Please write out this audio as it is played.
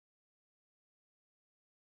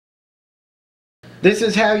This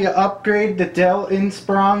is how you upgrade the Dell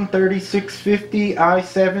Inspiron 3650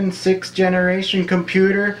 i7 6th generation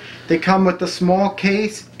computer. They come with a small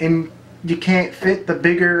case and you can't fit the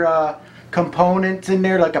bigger components in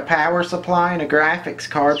there like a power supply and a graphics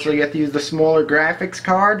card, so you have to use the smaller graphics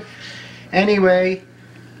card. Anyway,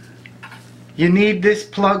 you need this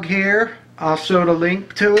plug here. I'll show the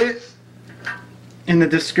link to it in the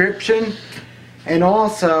description. And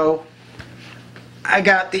also, I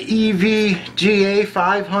got the EVGA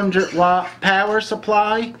 500 watt power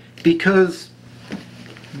supply because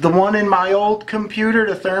the one in my old computer,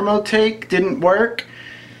 the Thermotake, didn't work,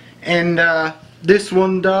 and this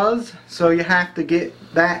one does, so you have to get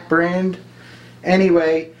that brand.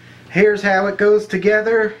 Anyway, here's how it goes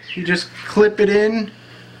together. You just clip it in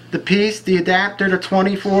the piece, the adapter, to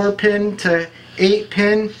 24 pin to 8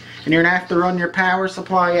 pin, and you're gonna have to run your power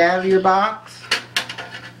supply out of your box.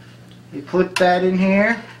 You clip that in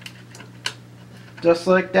here, just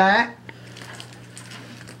like that.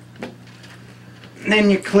 And then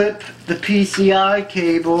you clip the PCI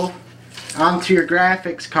cable onto your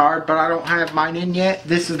graphics card, but I don't have mine in yet.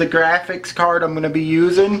 This is the graphics card I'm going to be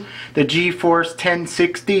using, the GeForce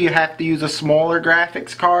 1060. You have to use a smaller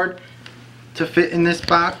graphics card to fit in this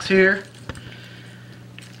box here.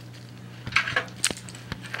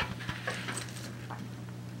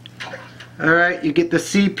 Alright, you get the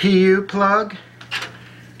CPU plug.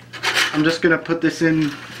 I'm just going to put this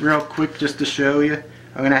in real quick just to show you.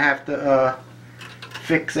 I'm going to have to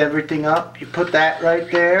fix everything up. You put that right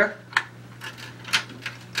there.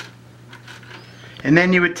 And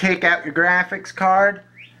then you would take out your graphics card,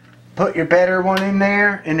 put your better one in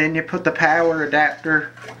there, and then you put the power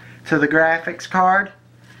adapter to the graphics card.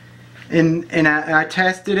 And I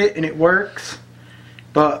tested it and it works.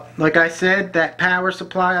 But like I said, that power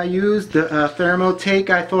supply I used, the Thermotake,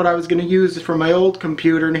 I thought I was going to use it for my old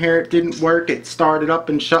computer, and here it didn't work. It started up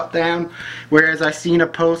and shut down. Whereas I seen a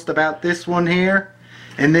post about this one here,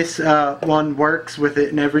 and this one works with it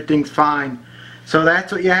and everything's fine. So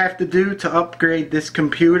that's what you have to do to upgrade this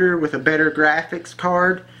computer with a better graphics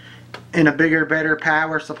card and a bigger, better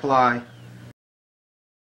power supply.